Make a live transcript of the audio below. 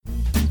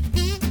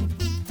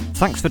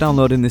Thanks for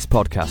downloading this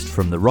podcast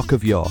from The Rock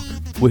of York.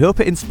 We hope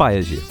it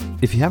inspires you.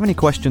 If you have any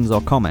questions or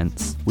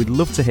comments, we'd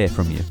love to hear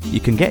from you. You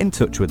can get in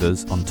touch with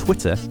us on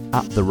Twitter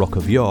at The Rock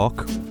of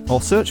York, or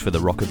search for The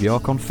Rock of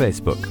York on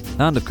Facebook.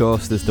 And of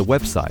course, there's the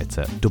website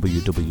at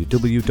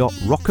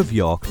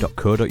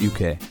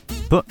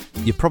www.rockofyork.co.uk. But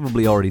you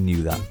probably already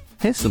knew that.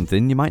 Here's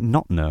something you might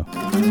not know.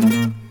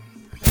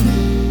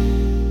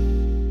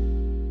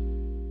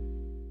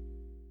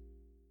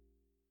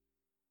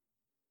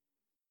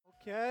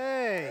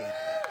 Okay.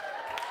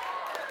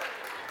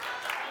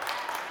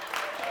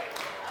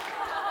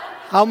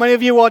 How many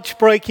of you watch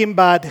Breaking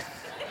Bad?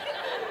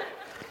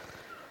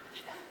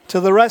 To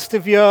the rest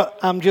of you,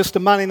 I'm just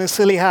a man in a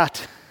silly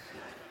hat.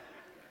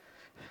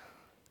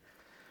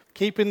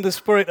 Keeping the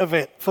spirit of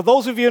it. For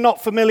those of you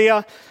not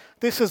familiar,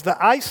 this is the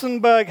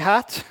Eisenberg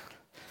hat,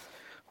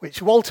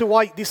 which Walter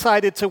White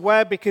decided to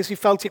wear because he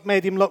felt it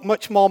made him look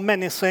much more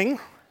menacing.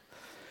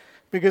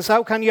 Because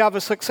how can you have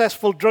a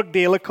successful drug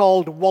dealer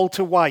called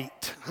Walter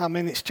White? I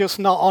mean, it's just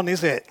not on,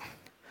 is it?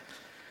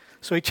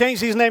 So he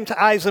changed his name to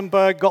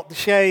Eisenberg, got the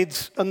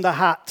shades and the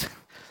hat.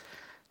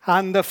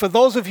 And for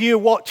those of you who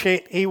watch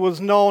it, he was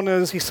known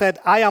as, he said,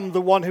 I am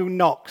the one who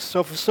knocks.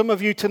 So for some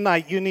of you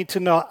tonight, you need to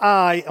know,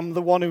 I am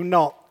the one who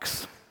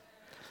knocks.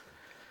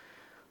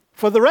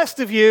 For the rest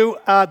of you,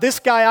 this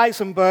guy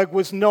Eisenberg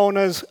was known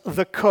as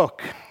the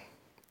cook.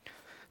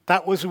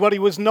 That was what he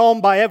was known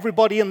by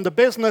everybody in the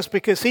business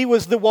because he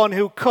was the one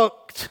who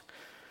cooked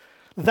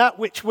that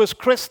which was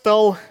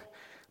crystal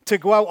to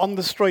go out on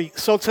the street.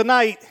 So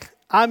tonight,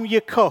 I'm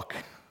your cook.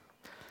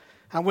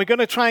 And we're going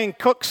to try and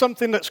cook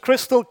something that's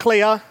crystal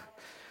clear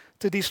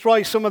to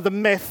destroy some of the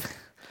myth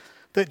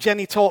that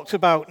Jenny talked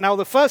about. Now,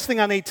 the first thing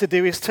I need to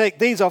do is take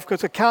these off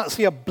because I can't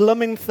see a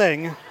blooming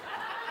thing.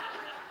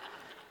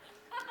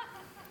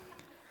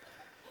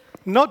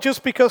 Not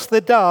just because they're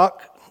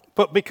dark,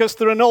 but because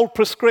they're an old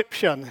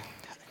prescription.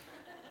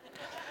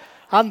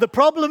 And the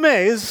problem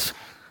is,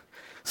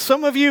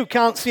 some of you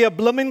can't see a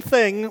blooming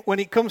thing when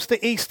it comes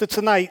to Easter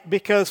tonight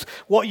because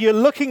what you're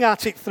looking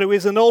at it through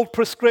is an old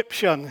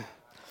prescription.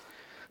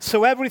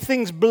 So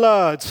everything's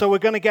blurred. So we're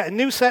going to get a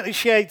new set of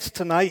shades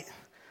tonight.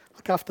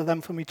 Look after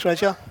them for me,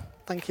 treasure.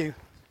 Thank you.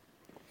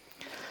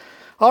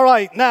 All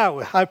right, now,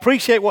 I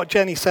appreciate what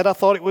Jenny said. I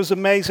thought it was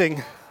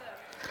amazing.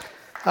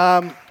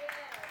 I'm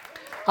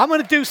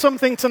going to do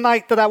something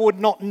tonight that I would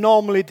not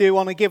normally do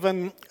on a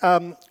given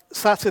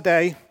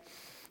Saturday.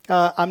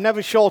 I'm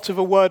never short of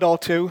a word or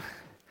two.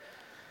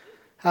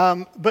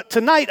 But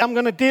tonight I'm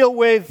going to deal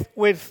with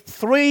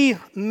three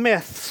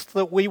myths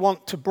that we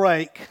want to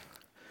break.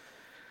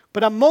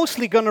 But I'm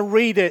mostly going to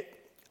read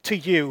it to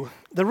you.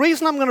 The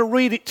reason I'm going to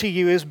read it to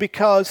you is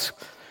because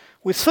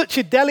with such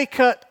a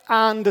delicate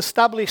and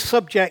established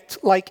subject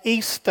like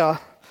Easter,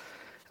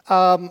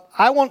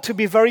 I want to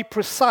be very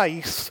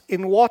precise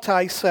in what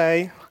I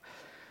say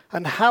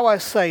and how I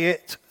say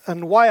it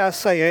and why I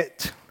say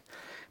it,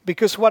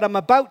 because what I'm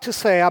about to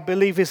say I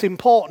believe is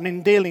important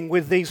in dealing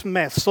with these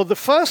myths. So the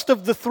first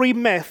of the three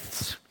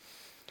myths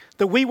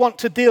that we want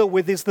to deal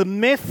with is the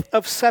myth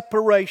of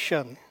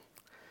separation.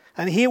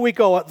 And here we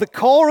go. At the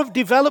core of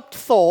developed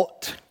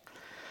thought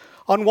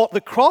on what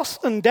the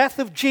cross and death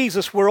of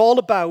Jesus were all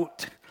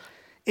about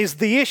is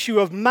the issue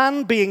of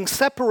man being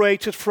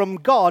separated from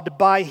God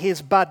by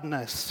his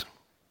badness.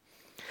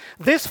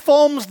 This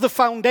forms the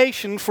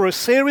foundation for a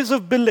series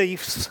of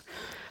beliefs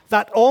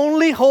that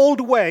only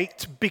hold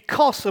weight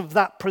because of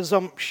that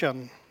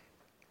presumption.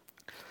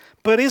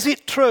 But is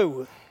it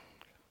true?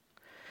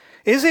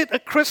 Is it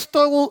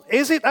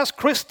as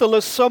crystal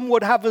as some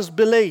would have us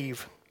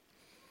believe?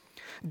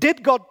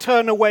 Did God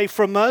turn away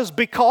from us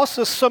because,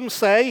 as some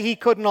say, he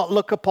could not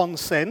look upon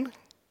sin?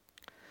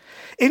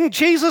 In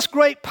Jesus'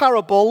 great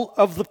parable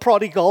of the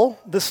prodigal,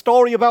 the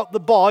story about the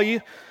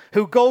boy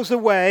who goes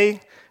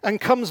away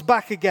and comes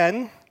back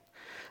again,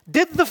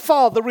 did the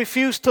father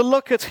refuse to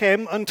look at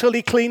him until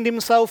he cleaned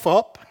himself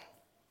up?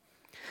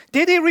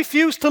 Did he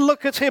refuse to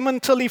look at him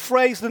until he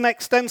phrased an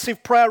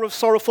extensive prayer of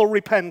sorrowful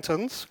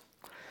repentance?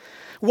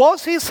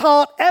 Was his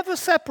heart ever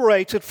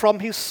separated from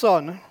his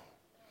son?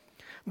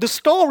 The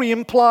story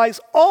implies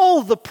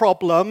all the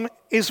problem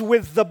is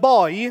with the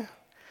boy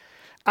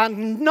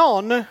and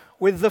none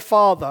with the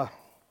father.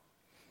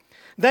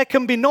 There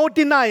can be no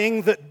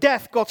denying that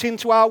death got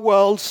into our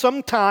world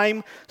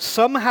sometime,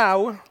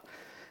 somehow.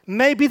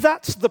 Maybe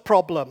that's the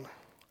problem.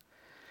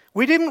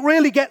 We didn't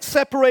really get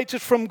separated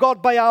from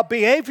God by our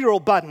behavioral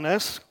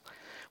badness.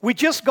 We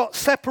just got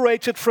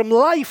separated from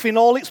life in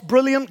all its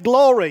brilliant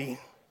glory.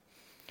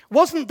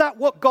 Wasn't that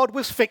what God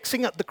was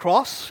fixing at the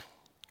cross?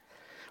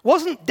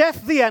 Wasn't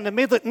death the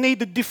enemy that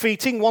needed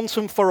defeating once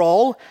and for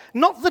all?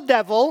 Not the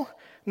devil,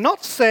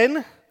 not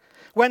sin.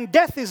 When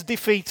death is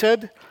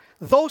defeated,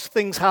 those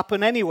things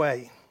happen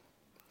anyway.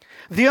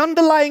 The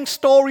underlying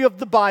story of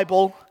the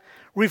Bible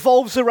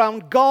revolves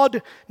around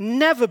God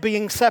never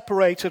being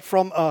separated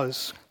from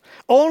us.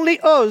 Only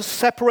us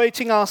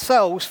separating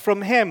ourselves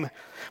from him,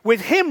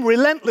 with him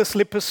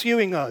relentlessly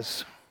pursuing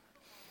us.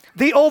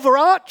 The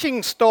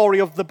overarching story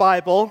of the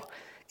Bible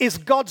is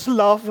God's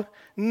love,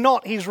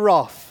 not his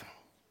wrath.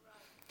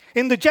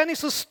 In the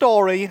Genesis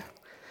story,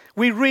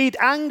 we read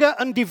anger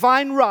and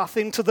divine wrath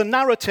into the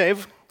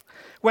narrative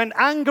when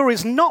anger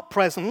is not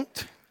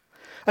present.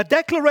 A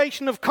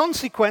declaration of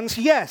consequence,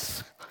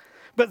 yes,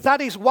 but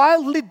that is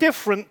wildly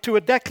different to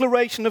a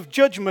declaration of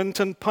judgment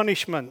and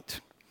punishment.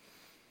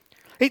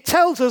 It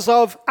tells us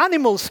of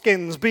animal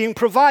skins being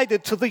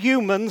provided to the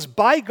humans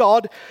by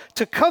God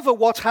to cover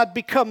what had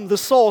become the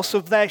source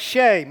of their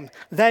shame,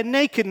 their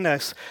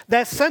nakedness,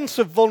 their sense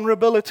of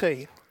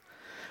vulnerability.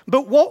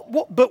 But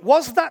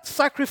was that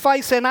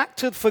sacrifice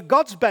enacted for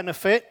God's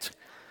benefit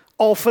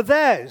or for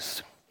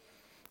theirs?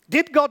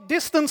 Did God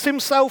distance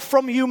himself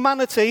from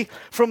humanity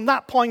from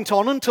that point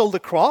on until the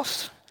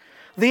cross?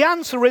 The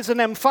answer is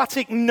an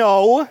emphatic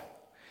no,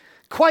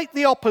 quite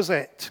the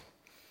opposite.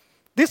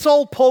 This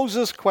all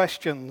poses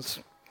questions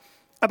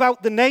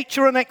about the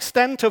nature and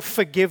extent of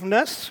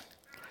forgiveness.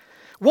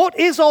 What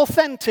is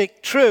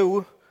authentic,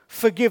 true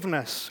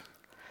forgiveness?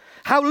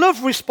 How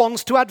love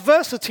responds to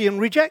adversity and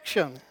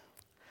rejection.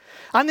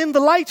 And in the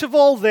light of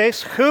all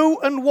this, who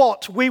and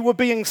what we were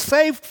being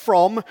saved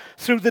from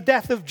through the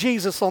death of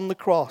Jesus on the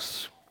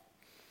cross.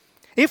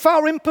 If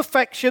our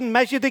imperfection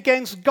measured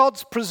against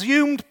God's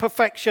presumed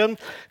perfection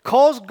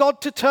caused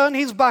God to turn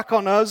his back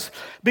on us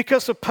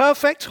because a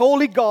perfect,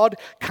 holy God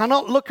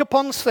cannot look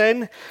upon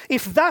sin,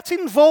 if that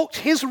invoked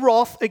his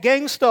wrath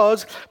against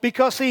us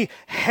because he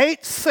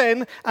hates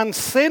sin and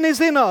sin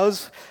is in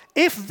us,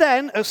 if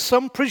then, as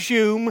some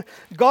presume,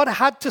 God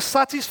had to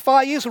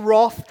satisfy his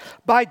wrath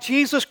by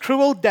Jesus'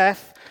 cruel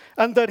death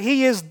and that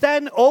he is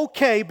then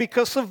okay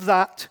because of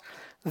that,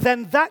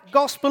 then that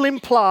gospel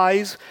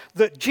implies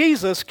that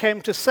Jesus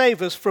came to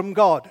save us from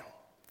God.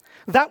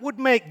 That would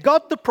make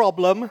God the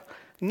problem,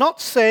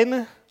 not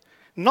sin,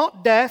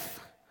 not death,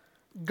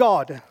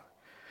 God.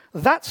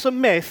 That's a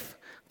myth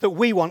that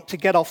we want to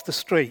get off the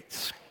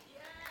streets.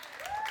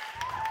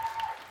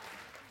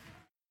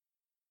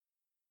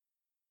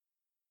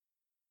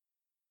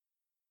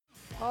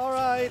 All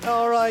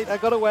right, I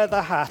got to wear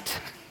the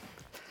hat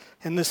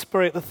in the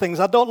spirit of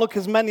things. I don't look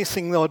as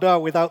menacing though, do I,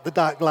 without the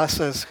dark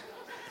glasses?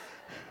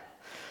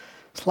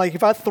 It's like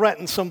if I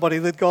threatened somebody,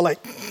 they'd go like...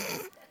 You're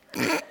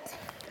really committed,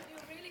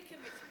 you'd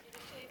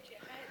have shaved your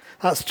head.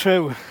 That's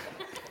true.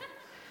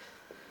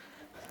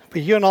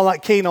 But you're not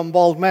that keen on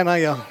bald men, are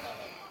you?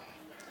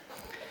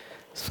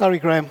 Sorry,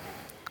 Graham.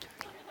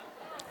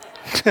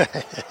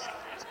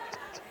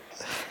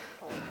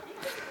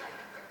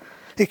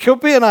 It could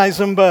be an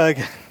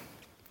Eisenberg.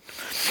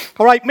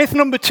 All right, myth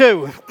number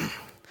 2.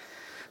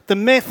 The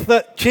myth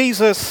that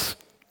Jesus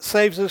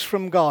saves us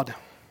from God.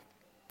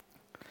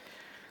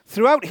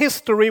 Throughout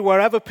history,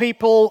 wherever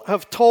people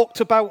have talked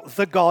about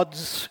the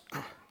gods,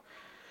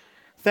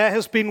 there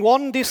has been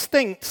one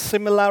distinct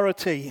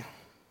similarity.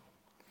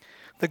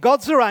 The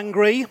gods are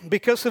angry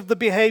because of the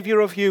behavior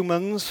of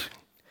humans.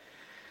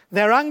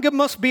 Their anger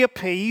must be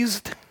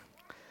appeased.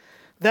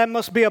 There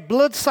must be a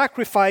blood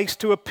sacrifice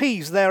to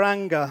appease their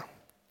anger.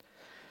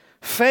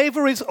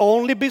 Favor is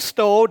only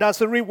bestowed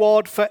as a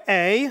reward for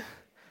A,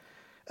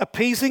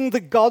 appeasing the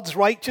gods'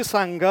 righteous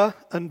anger,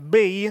 and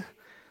B,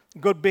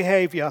 good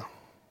behavior.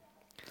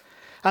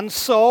 And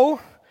so,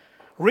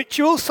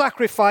 ritual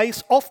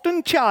sacrifice,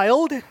 often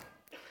child,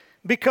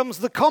 becomes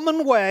the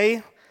common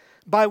way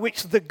by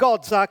which the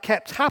gods are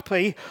kept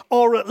happy,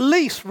 or at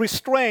least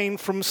restrained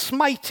from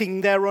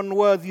smiting their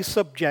unworthy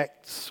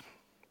subjects.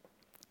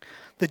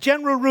 The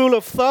general rule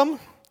of thumb,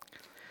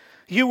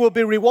 you will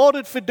be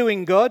rewarded for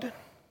doing good,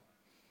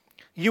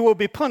 you will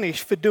be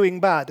punished for doing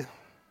bad.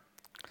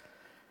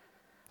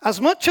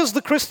 As much as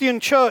the Christian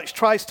church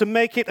tries to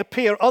make it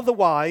appear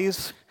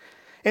otherwise,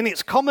 in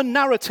its common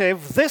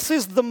narrative, this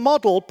is the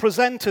model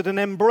presented and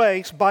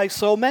embraced by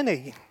so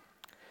many.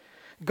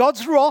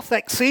 God's wrath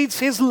exceeds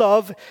his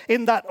love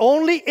in that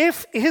only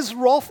if his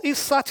wrath is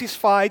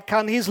satisfied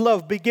can his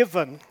love be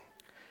given.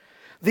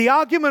 The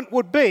argument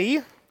would be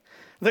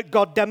that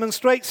God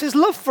demonstrates his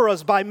love for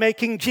us by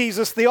making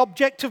Jesus the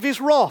object of his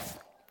wrath.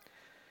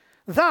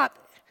 That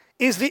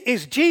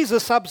is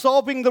Jesus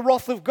absorbing the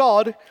wrath of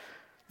God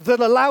that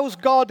allows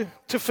God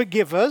to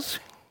forgive us?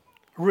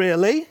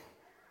 Really?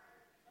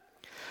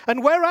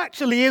 And where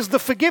actually is the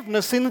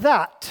forgiveness in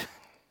that?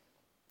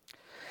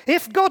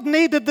 If God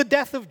needed the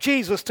death of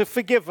Jesus to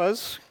forgive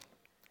us,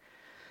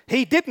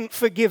 he didn't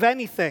forgive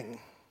anything.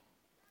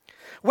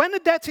 When a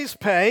debt is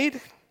paid,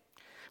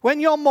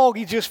 when your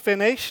mortgage is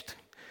finished,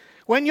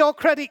 when your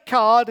credit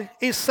card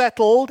is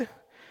settled,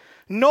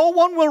 no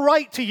one will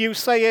write to you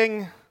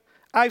saying,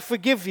 I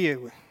forgive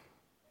you.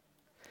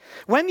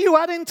 When you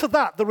add into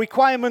that the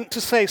requirement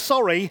to say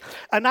sorry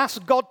and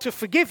ask God to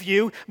forgive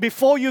you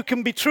before you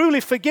can be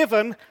truly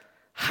forgiven,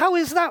 how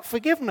is that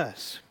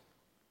forgiveness?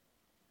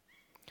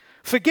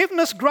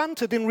 Forgiveness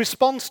granted in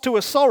response to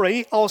a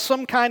sorry or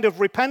some kind of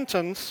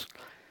repentance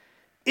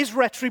is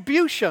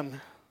retribution,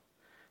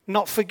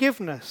 not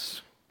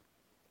forgiveness.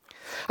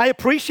 I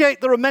appreciate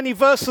there are many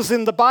verses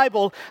in the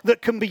Bible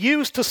that can be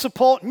used to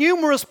support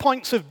numerous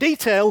points of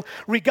detail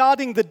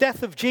regarding the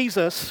death of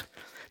Jesus.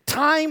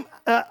 Time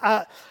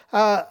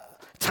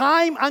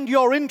time and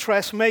your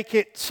interest make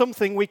it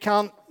something we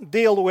can't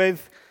deal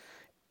with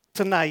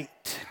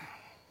tonight.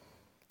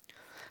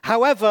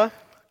 However,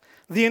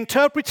 the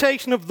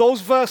interpretation of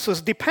those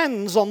verses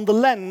depends on the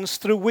lens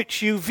through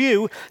which you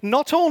view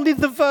not only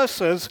the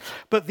verses,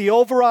 but the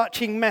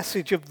overarching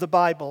message of the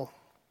Bible.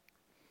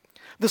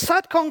 The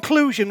sad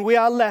conclusion we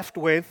are left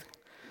with,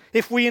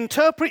 if we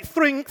interpret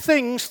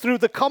things through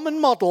the common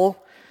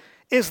model,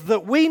 is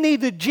that we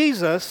needed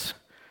Jesus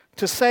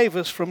to save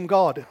us from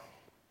God.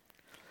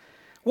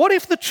 What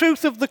if the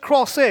truth of the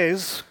cross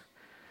is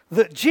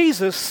that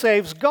Jesus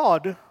saves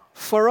God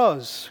for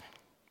us?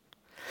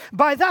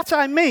 By that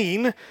I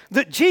mean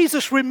that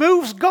Jesus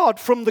removes God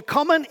from the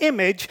common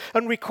image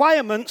and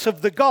requirements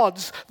of the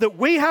gods that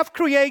we have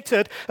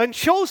created and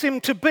shows him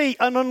to be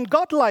an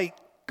ungodlike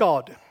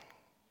God.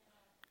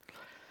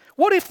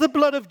 What if the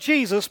blood of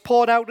Jesus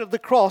poured out at the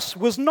cross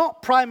was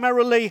not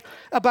primarily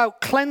about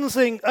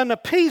cleansing and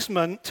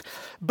appeasement,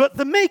 but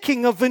the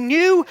making of a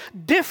new,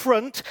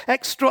 different,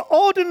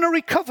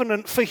 extraordinary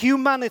covenant for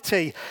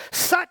humanity,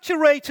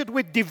 saturated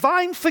with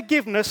divine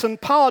forgiveness and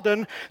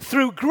pardon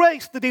through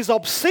grace that is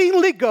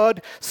obscenely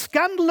good,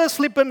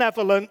 scandalously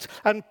benevolent,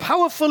 and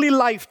powerfully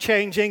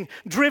life-changing,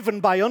 driven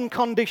by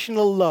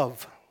unconditional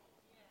love?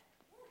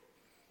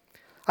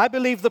 I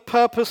believe the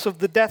purpose of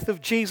the death of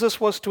Jesus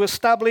was to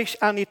establish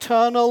an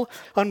eternal,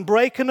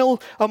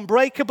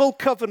 unbreakable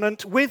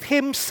covenant with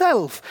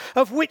himself,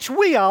 of which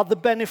we are the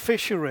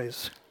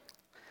beneficiaries.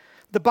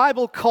 The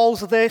Bible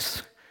calls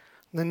this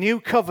the new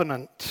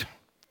covenant.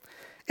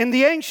 In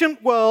the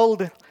ancient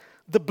world,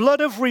 the blood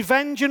of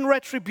revenge and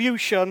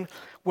retribution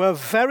were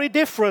very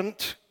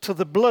different to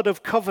the blood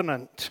of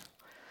covenant.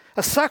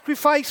 A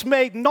sacrifice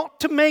made not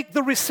to make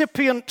the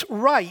recipient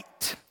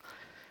right,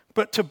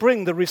 but to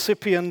bring the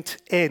recipient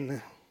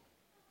in.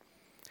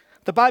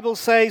 The Bible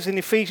says in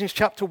Ephesians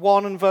chapter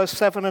 1 and verse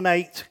 7 and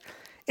 8,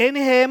 in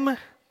him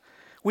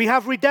we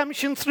have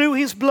redemption through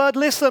his blood,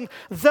 listen,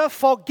 the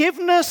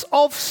forgiveness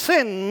of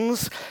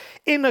sins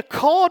in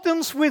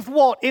accordance with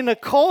what? In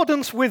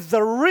accordance with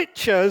the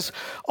riches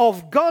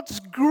of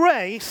God's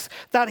grace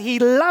that he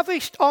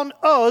lavished on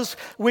us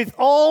with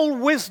all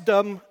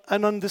wisdom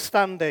and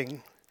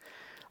understanding.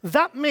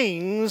 That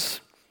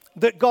means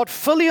that God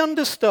fully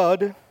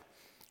understood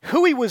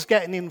who he was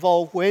getting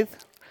involved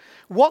with,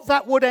 what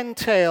that would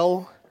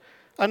entail,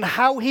 and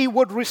how he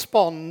would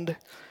respond,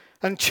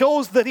 and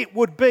chose that it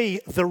would be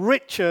the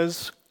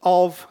riches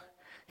of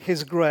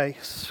his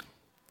grace.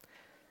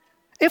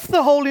 If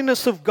the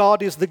holiness of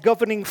God is the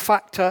governing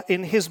factor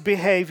in his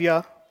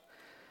behavior,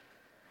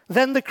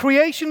 then the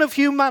creation of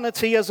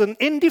humanity is an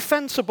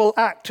indefensible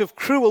act of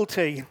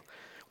cruelty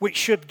which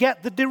should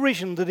get the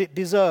derision that it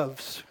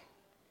deserves.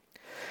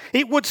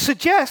 It would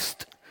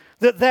suggest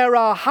that there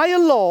are higher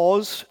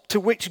laws to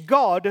which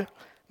God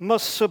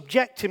must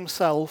subject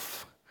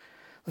himself.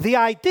 The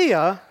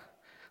idea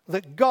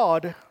that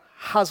God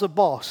has a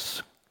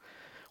boss.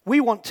 We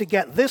want to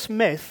get this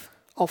myth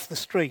off the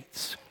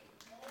streets.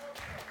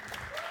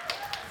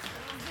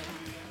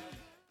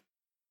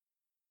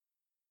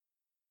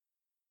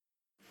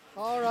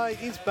 All right,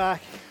 he's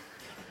back.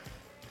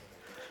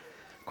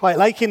 Quite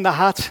liking the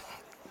hat.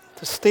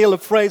 To steal a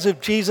phrase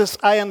of Jesus,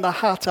 I and the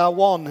hat are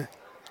one.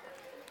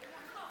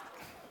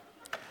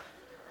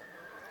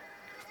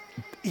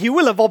 You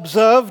will have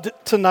observed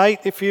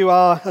tonight, if you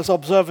are as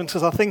observant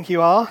as I think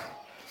you are,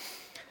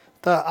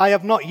 that I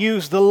have not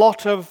used a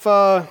lot of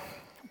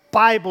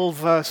Bible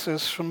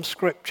verses from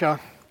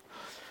Scripture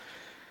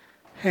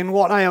in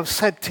what I have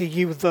said to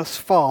you thus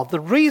far.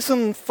 The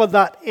reason for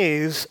that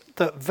is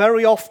that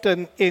very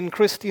often in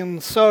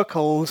Christian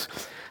circles,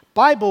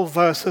 Bible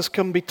verses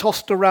can be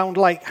tossed around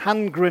like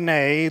hand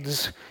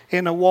grenades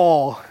in a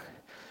war,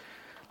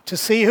 to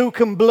see who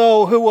can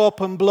blow who up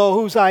and blow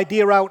whose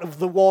idea out of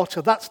the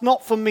water. That's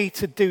not for me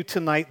to do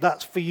tonight.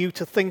 That's for you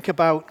to think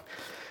about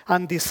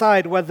and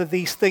decide whether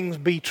these things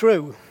be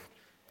true.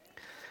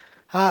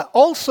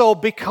 Also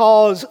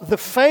because the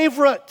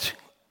favorite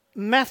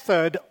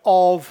method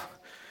of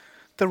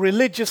the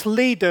religious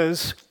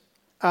leaders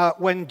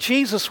when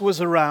Jesus was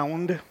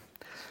around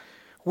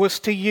was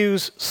to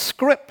use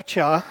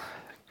Scripture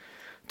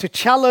to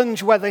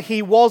challenge whether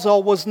he was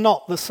or was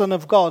not the Son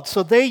of God.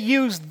 So they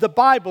used the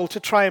Bible to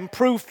try and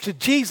prove to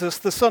Jesus,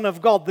 the Son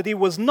of God, that he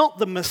was not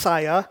the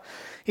Messiah,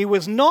 he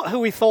was not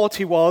who he thought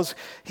he was,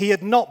 he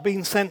had not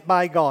been sent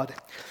by God.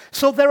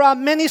 So there are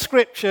many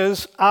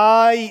scriptures.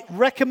 I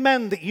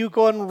recommend that you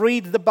go and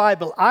read the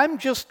Bible. I'm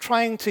just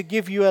trying to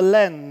give you a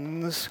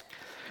lens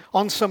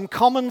on some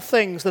common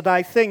things that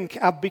I think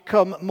have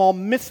become more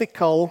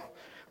mythical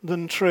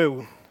than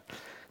true.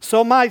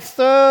 So my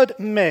third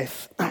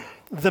myth,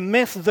 the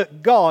myth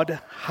that God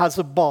has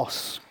a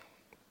boss.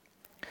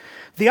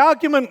 The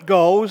argument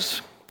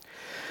goes,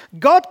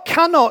 God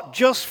cannot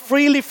just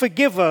freely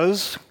forgive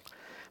us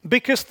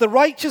because the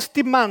righteous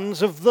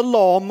demands of the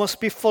law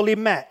must be fully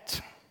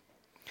met.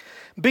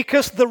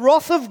 Because the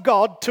wrath of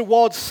God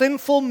towards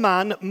sinful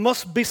man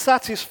must be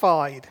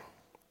satisfied.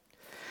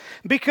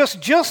 Because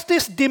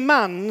justice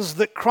demands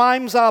that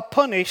crimes are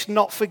punished,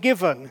 not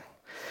forgiven.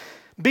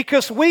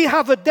 because we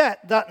have a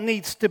debt that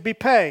needs to be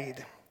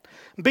paid,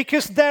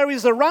 because there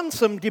is a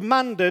ransom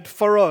demanded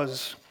for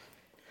us.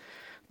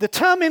 The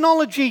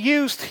terminology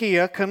used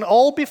here can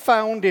all be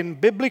found in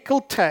biblical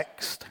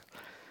text,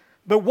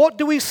 but what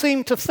do we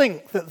seem to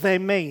think that they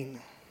mean?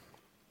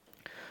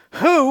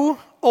 Who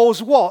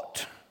owes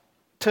what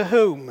to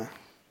whom?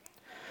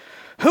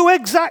 Who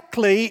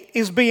exactly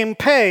is being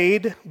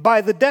paid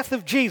by the death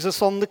of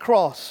Jesus on the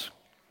cross?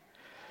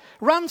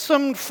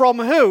 Ransomed from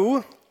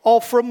who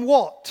or from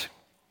what?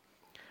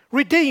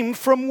 Redeemed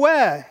from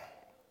where?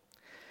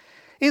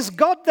 Is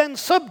God then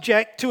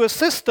subject to a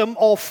system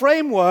or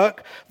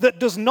framework that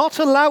does not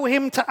allow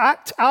him to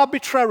act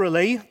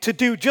arbitrarily, to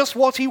do just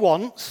what he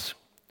wants?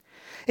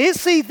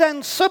 Is he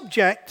then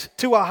subject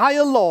to a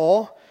higher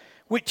law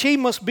which he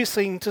must be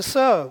seen to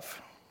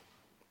serve?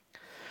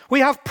 We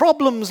have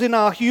problems in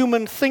our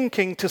human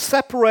thinking to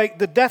separate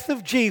the death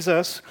of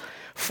Jesus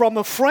from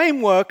a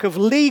framework of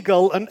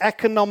legal and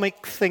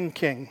economic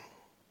thinking.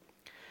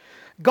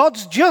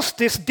 God's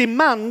justice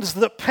demands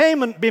that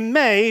payment be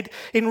made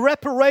in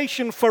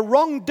reparation for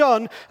wrong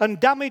done and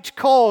damage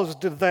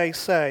caused, they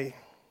say.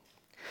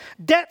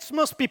 Debts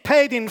must be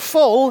paid in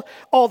full,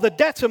 or the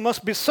debtor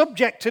must be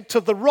subjected to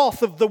the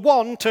wrath of the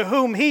one to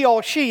whom he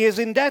or she is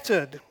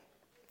indebted.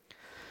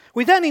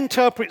 We then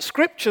interpret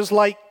scriptures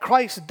like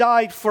Christ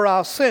died for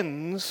our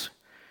sins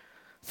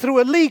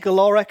through a legal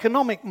or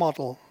economic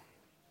model.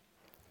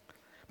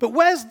 But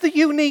where's the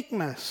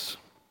uniqueness?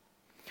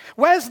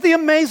 Where's the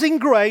amazing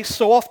grace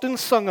so often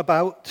sung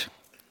about?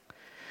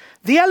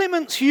 The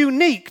elements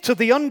unique to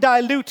the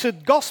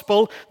undiluted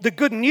gospel, the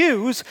good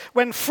news,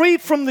 when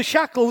freed from the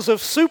shackles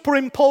of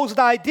superimposed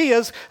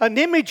ideas and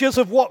images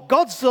of what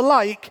God's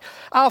like,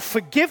 are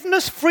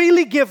forgiveness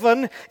freely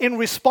given in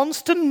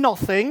response to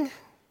nothing,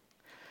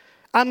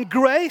 and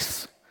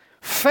grace,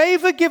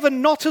 favor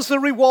given not as a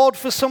reward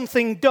for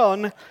something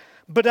done,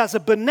 but as a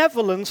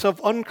benevolence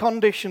of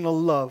unconditional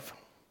love.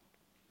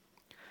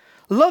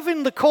 Love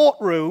in the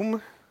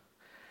courtroom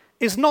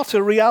is not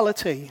a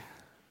reality.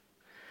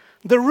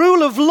 The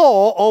rule of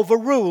law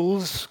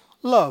overrules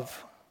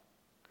love.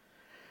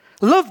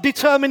 Love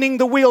determining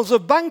the wheels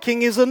of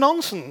banking is a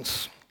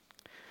nonsense.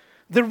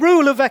 The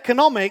rule of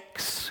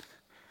economics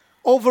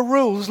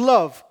overrules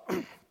love.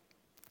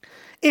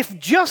 If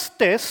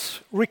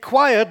justice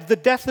required the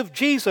death of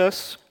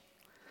Jesus,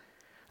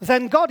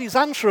 then God is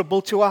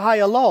answerable to a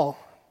higher law.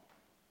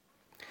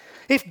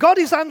 If God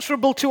is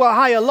answerable to a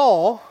higher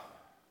law,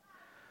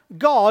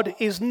 God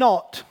is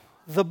not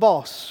the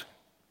boss.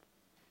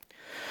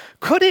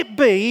 Could it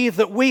be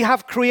that we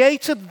have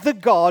created the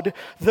God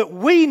that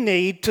we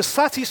need to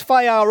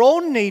satisfy our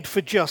own need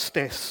for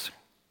justice?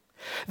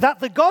 That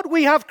the God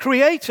we have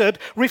created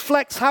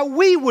reflects how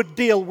we would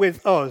deal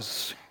with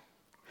us?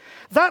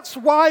 That's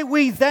why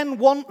we then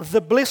want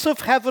the bliss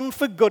of heaven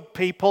for good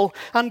people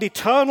and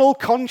eternal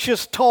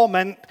conscious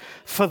torment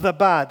for the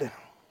bad.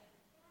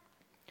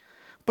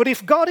 But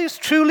if God is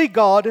truly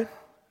God,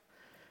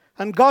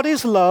 and God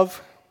is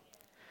love,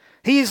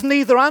 he is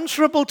neither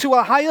answerable to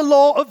a higher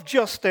law of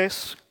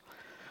justice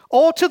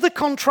or to the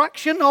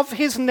contraction of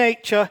his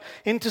nature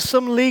into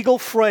some legal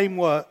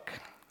framework.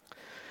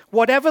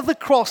 Whatever the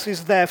cross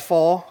is,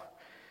 therefore,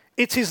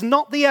 it is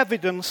not the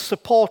evidence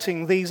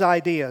supporting these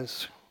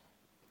ideas.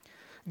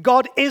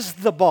 God is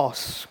the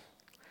boss.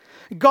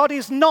 God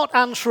is not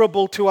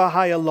answerable to a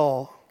higher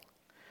law.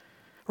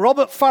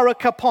 Robert Farrar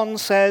Capon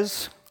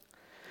says,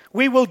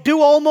 "We will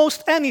do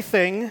almost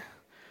anything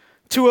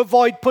to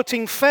avoid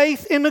putting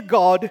faith in a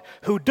God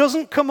who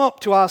doesn't come up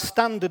to our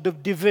standard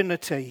of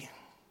divinity."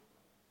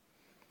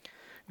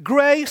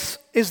 Grace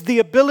is the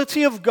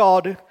ability of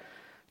God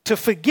to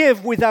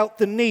forgive without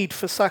the need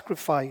for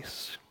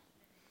sacrifice.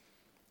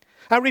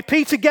 I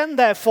repeat again,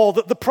 therefore,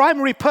 that the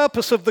primary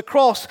purpose of the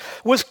cross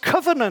was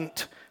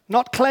covenant,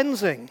 not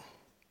cleansing.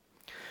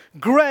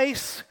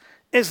 Grace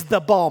is the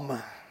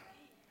bomb,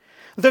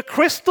 the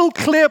crystal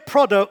clear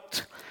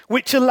product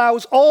which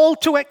allows all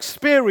to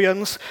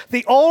experience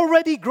the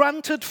already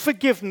granted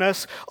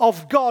forgiveness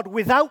of God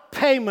without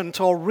payment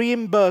or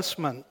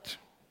reimbursement.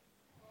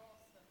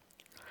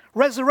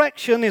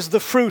 Resurrection is the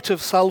fruit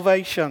of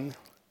salvation.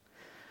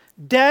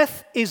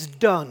 Death is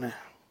done.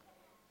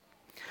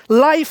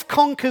 Life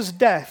conquers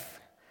death,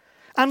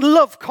 and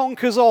love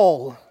conquers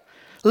all.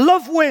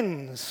 Love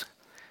wins.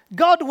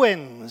 God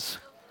wins.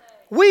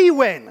 We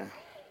win.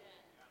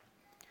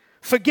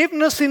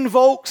 Forgiveness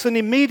invokes an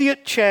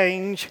immediate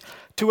change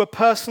to a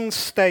person's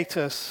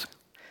status.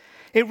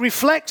 It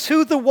reflects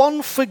who the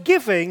one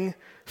forgiving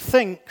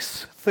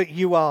thinks that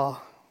you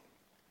are.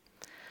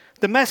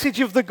 The message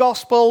of the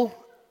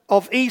gospel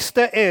of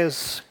Easter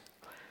is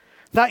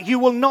that you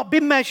will not be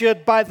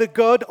measured by the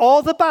good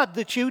or the bad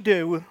that you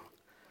do,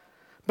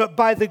 but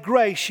by the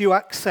grace you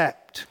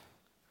accept.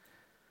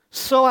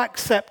 So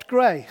accept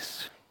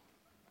grace.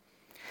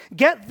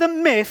 Get the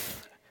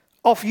myth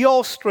off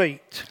your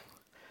street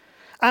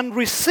and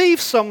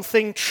receive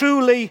something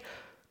truly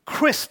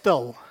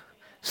crystal.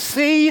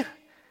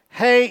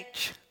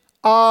 CHRISTAL.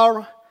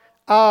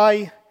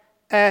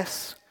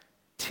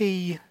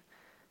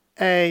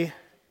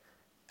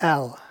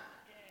 L.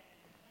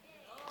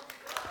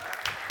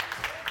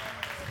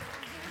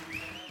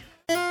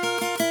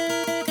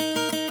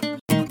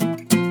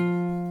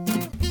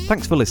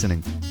 Thanks for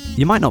listening.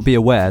 You might not be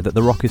aware that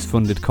The Rock is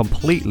funded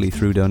completely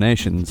through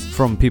donations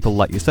from people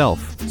like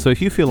yourself, so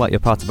if you feel like you're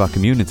part of our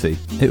community,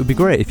 it would be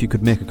great if you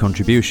could make a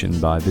contribution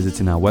by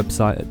visiting our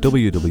website at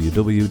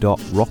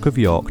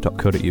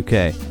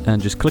www.rockofyork.co.uk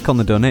and just click on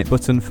the donate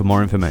button for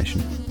more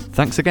information.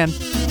 Thanks again.